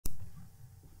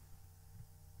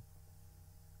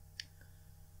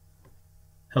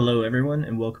Hello everyone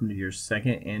and welcome to your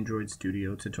second Android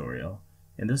Studio tutorial.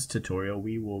 In this tutorial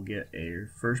we will get a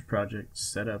first project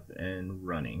set up and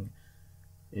running.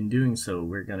 In doing so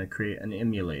we're going to create an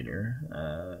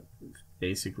emulator.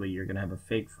 Basically you're going to have a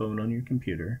fake phone on your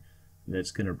computer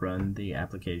that's going to run the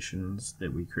applications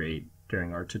that we create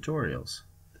during our tutorials.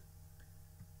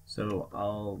 So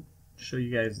I'll show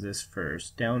you guys this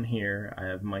first. Down here I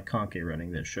have my Conke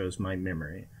running that shows my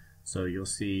memory. So you'll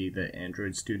see the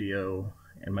Android Studio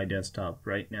and my desktop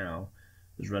right now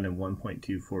is running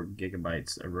 1.24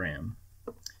 gigabytes of RAM.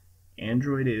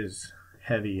 Android is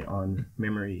heavy on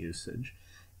memory usage.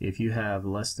 If you have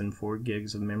less than 4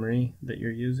 gigs of memory that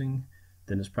you're using,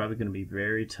 then it's probably going to be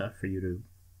very tough for you to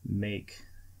make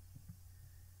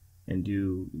and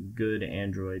do good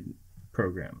Android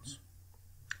programs.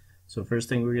 So first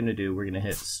thing we're going to do, we're going to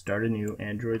hit Start a New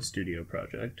Android Studio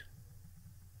Project.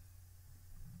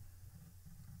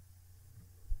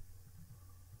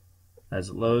 As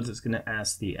it loads, it's going to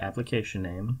ask the application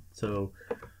name. So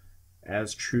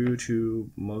as true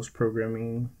to most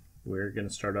programming, we're going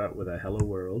to start out with a hello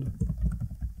world.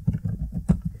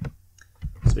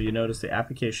 So you notice the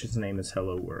application's name is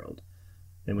hello world.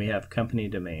 Then we have company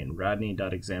domain,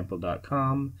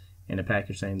 rodney.example.com, and a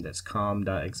package name that's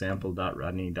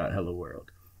com.example.rodney.helloworld.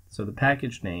 So the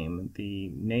package name,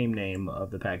 the name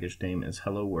of the package name is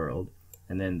hello world,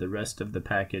 and then the rest of the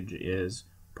package is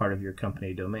part of your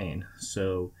company domain.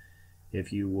 So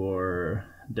if you were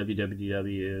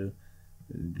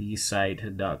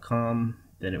www.thesite.com,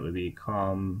 then it would be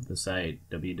com the site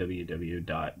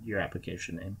www. Your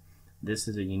application name. This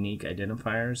is a unique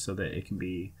identifier so that it can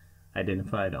be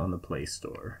identified on the Play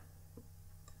Store.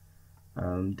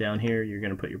 Down here you're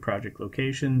going to put your project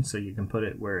location, so you can put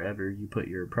it wherever you put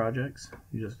your projects.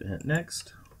 You just hit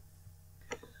next.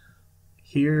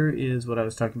 Here is what I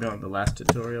was talking about in the last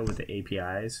tutorial with the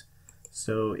APIs.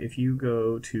 So if you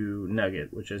go to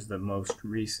Nugget, which is the most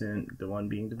recent, the one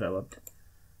being developed,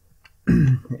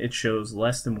 it shows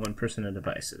less than 1% of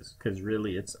devices, because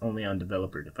really it's only on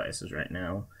developer devices right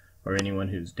now, or anyone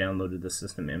who's downloaded the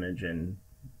system image and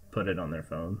put it on their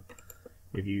phone.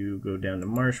 If you go down to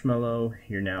Marshmallow,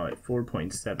 you're now at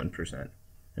 4.7%.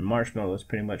 And Marshmallow is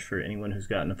pretty much for anyone who's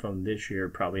gotten a phone this year,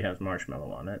 probably has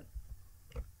Marshmallow on it.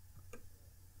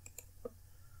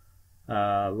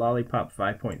 Lollipop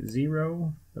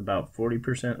 5.0, about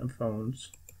 40% of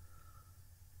phones.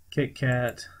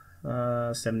 KitKat,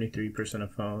 73%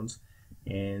 of phones.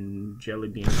 And Jelly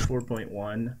Bean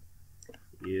 4.1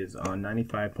 is on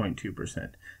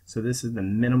 95.2%. So this is the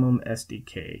minimum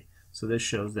SDK. So this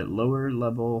shows that lower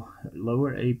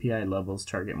API levels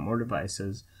target more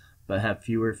devices but have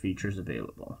fewer features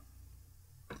available.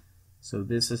 So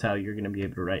this is how you're going to be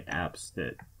able to write apps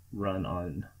that run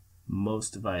on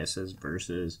most devices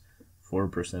versus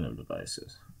 4% of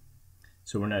devices.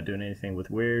 So we're not doing anything with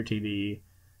Wear, TV,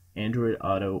 Android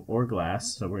Auto, or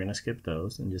Glass, so we're going to skip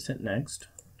those and just hit next.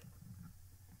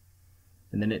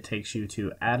 And then it takes you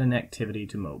to add an activity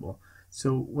to mobile.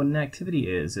 So what an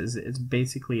activity is it's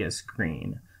basically a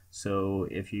screen. So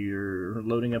if you're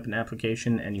loading up an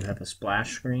application and you have a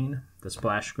splash screen, the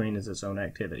splash screen is its own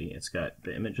activity. It's got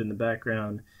the image in the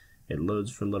background, it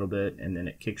loads for a little bit, and then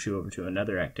it kicks you over to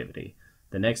another activity.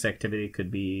 The next activity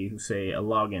could be, say, a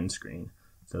login screen.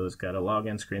 So it's got a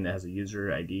login screen that has a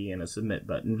user ID and a submit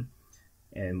button.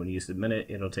 And when you submit it,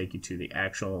 it'll take you to the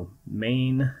actual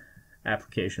main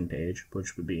application page,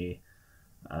 which would be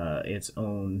its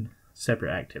own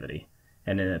separate activity.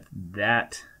 And then if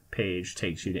that page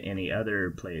takes you to any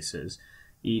other places,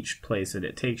 each place that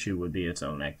it takes you would be its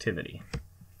own activity.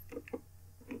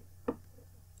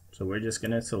 So we're just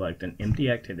going to select an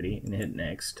empty activity and hit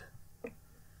next.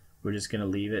 We're just going to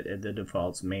leave it at the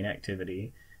default's main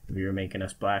activity. If you were making a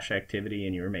splash activity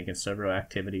and you were making several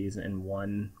activities in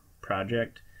one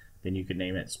project, then you could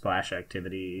name it splash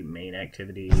activity, main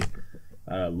activity,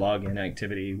 login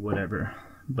activity, whatever.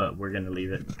 But we're going to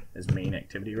leave it as main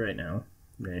activity right now.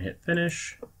 I'm going to hit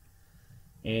finish,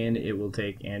 and it will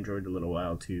take Android a little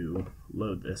while to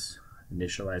load this.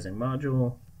 Initializing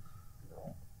module.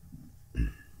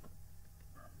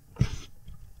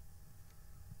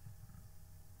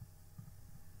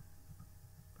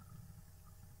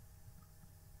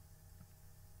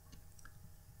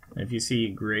 If you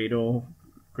see Gradle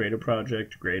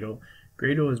project, Gradle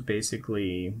is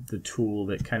basically the tool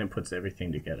that kind of puts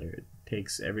everything together. It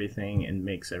takes everything and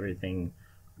makes everything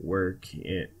work.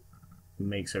 It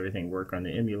makes everything work on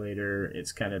the emulator.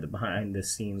 It's kind of the behind the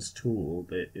scenes tool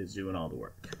that is doing all the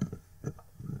work.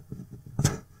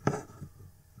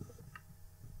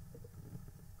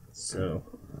 So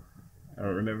I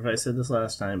don't remember if I said this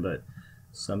last time, but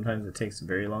Sometimes it takes a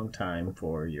very long time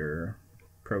for your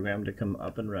program to come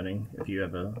up and running. If you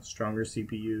have a stronger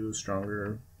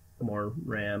CPU, more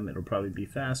RAM, it'll probably be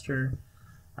faster.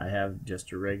 I have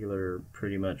just a regular,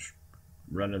 pretty much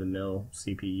run-of-the-mill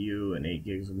CPU and 8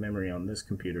 gigs of memory on this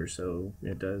computer, so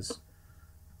it does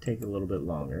take a little bit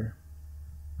longer.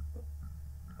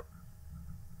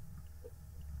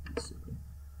 Let's see.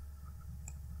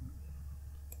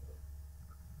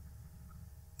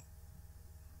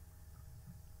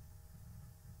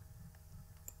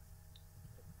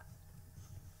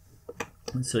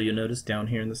 And so you'll notice down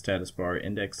here in the status bar,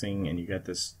 indexing, and you got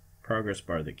this progress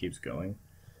bar that keeps going.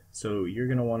 So you're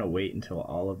going to want to wait until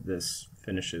all of this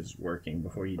finishes working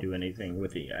before you do anything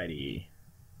with the IDE.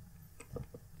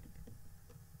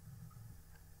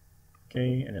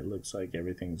 Okay, and it looks like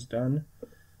everything's done.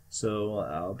 So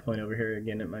I'll point over here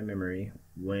again at my memory.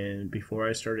 Before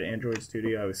I started Android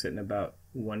Studio, I was sitting about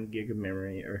 1 gig of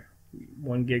memory, or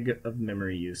 1 gig of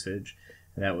memory usage,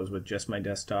 and that was with just my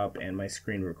desktop and my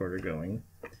screen recorder going.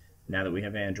 Now that we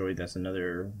have Android, that's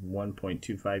another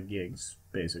 1.25 gigs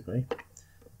basically.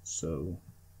 So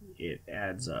it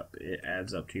adds up. It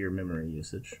adds up to your memory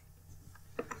usage.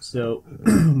 So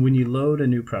when you load a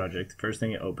new project, the first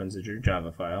thing it opens is your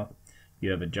Java file.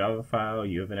 You have a Java file,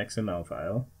 you have an XML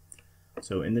file.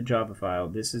 So in the Java file,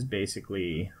 this is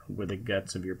basically where the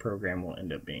guts of your program will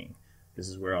end up being. This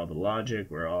is where all the logic,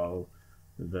 where all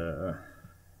the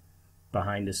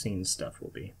behind the scenes stuff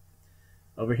will be.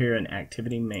 Over here in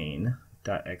activity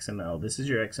main.xml, this is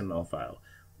your XML file,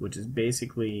 which is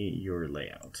basically your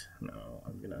layout. Now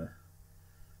I'm gonna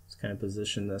just kind of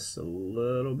position this a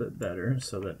little bit better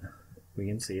so that we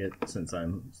can see it, since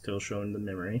I'm still showing the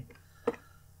memory.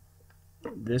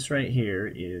 This right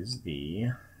here is the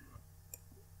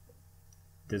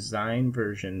design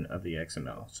version of the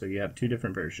XML. So you have two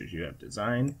different versions. You have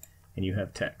design and you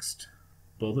have text.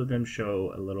 Both of them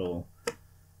show a little,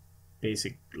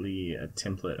 basically a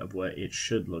template of what it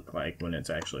should look like when it's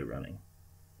actually running.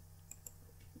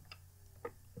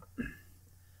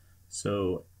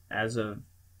 So as of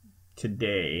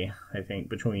today, I think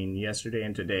between yesterday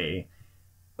and today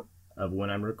of when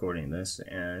I'm recording this,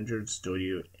 Android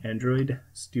Studio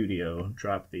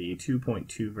dropped the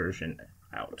 2.2 version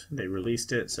out. They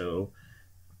released it, so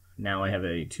now I have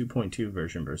a 2.2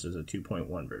 version versus a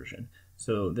 2.1 version.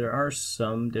 So there are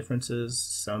some differences.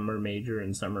 Some are major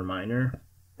and some are minor.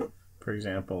 For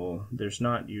example, there's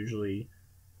not usually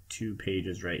 2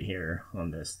 pages right here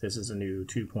on this. This is a new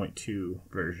 2.2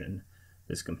 version.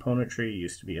 This component tree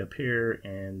used to be up here,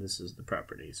 and this is the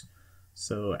properties.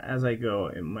 So as I go,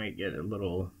 it might get a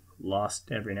little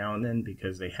lost every now and then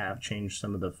because they have changed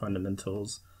some of the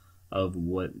fundamentals of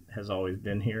what has always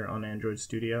been here on Android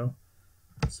Studio.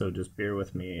 So just bear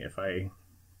with me if I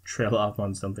trail off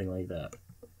on something like that.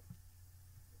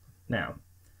 Now,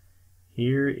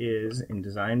 here is in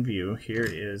design view, here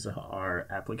is our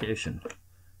application.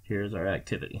 Here's our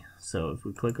activity. So if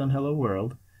we click on Hello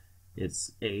World,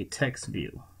 it's a text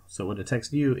view. So what a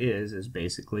text view is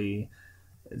basically,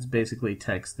 it's basically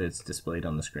text that's displayed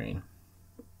on the screen.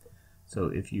 So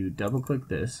if you double click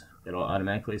this, it'll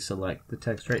automatically select the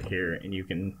text right here, and you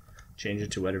can change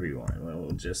it to whatever you want.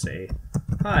 We'll just say,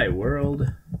 "Hi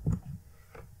World,"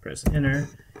 press enter,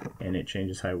 and it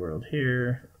changes "Hi World"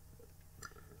 here.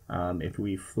 If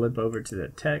we flip over to the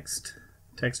text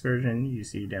version, you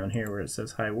see down here where it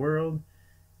says "Hi World."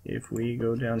 If we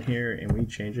go down here and we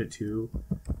change it to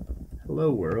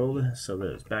 "Hello World" so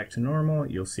that it's back to normal,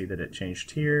 you'll see that it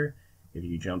changed here. If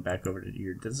you jump back over to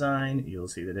your design, you'll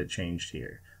see that it changed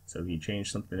here. So if you change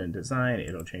something in design,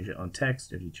 it'll change it on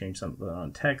text. If you change something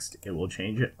on text, it will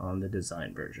change it on the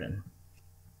design version.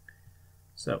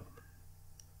 So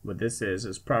what this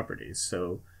is properties.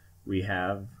 So we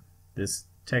have this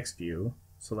text view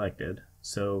selected.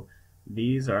 So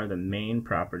these are the main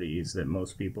properties that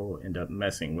most people end up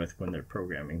messing with when they're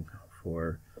programming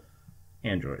for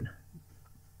Android.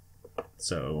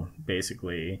 So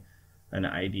basically an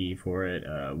ID for it,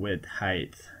 width,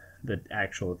 height, the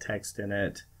actual text in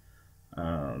it,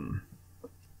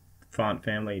 font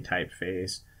family,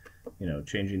 typeface, you know,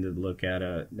 changing the look at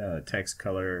a text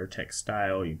color, text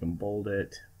style. You can bold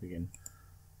it, we can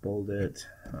bold it,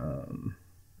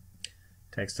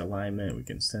 text alignment, we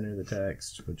can center the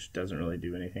text, which doesn't really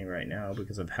do anything right now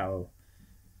because of how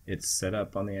it's set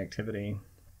up on the activity.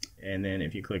 And then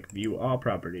if you click view all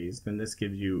properties, then this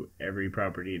gives you every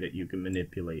property that you can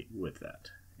manipulate with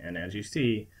that. And as you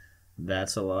see,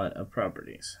 that's a lot of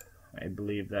properties. I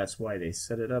believe that's why they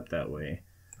set it up that way,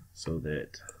 so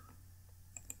that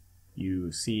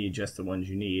you see just the ones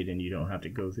you need and you don't have to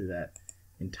go through that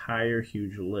entire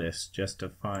huge list just to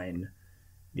find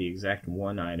the exact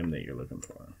one item that you're looking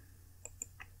for.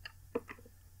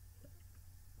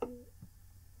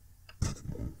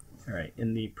 Alright,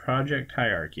 in the project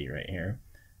hierarchy right here,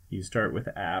 you start with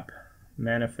app,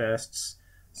 manifests.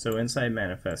 So inside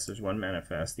manifest, there's one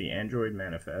manifest, the Android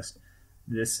manifest.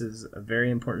 This is a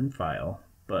very important file,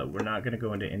 but we're not going to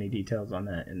go into any details on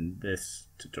that in this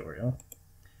tutorial.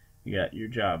 You got your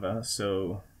Java,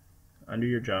 so under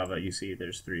your Java you see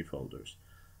there's 3 folders.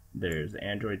 There's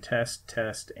Android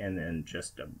test, and then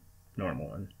just a normal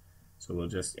one. So we'll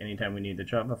just, anytime we need the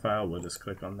Java file, we'll just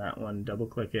click on that one, double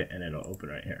click it, and it'll open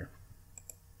right here.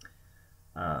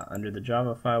 Under the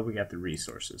Java file we got the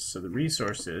resources. So the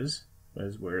resources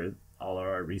is where all of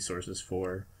our resources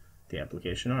for the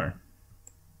application are.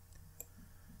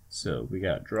 So we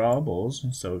got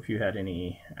drawables, so if you had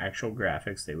any actual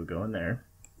graphics they would go in there.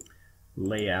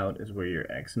 Layout is where your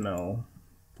XML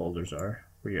folders are,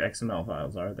 where your XML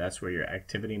files are. That's where your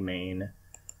activity main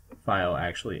file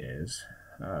actually is.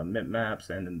 Bitmaps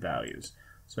and then values.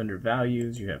 So under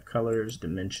values you have colors,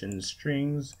 dimensions,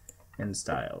 strings, and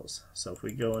styles. So if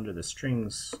we go under the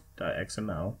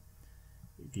strings.xml,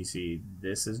 if you see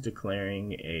this is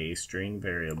declaring a string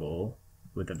variable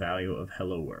with the value of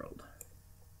hello world.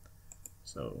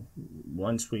 So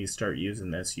once we start using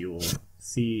this, you will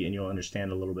see and you'll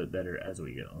understand a little bit better as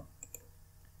we go.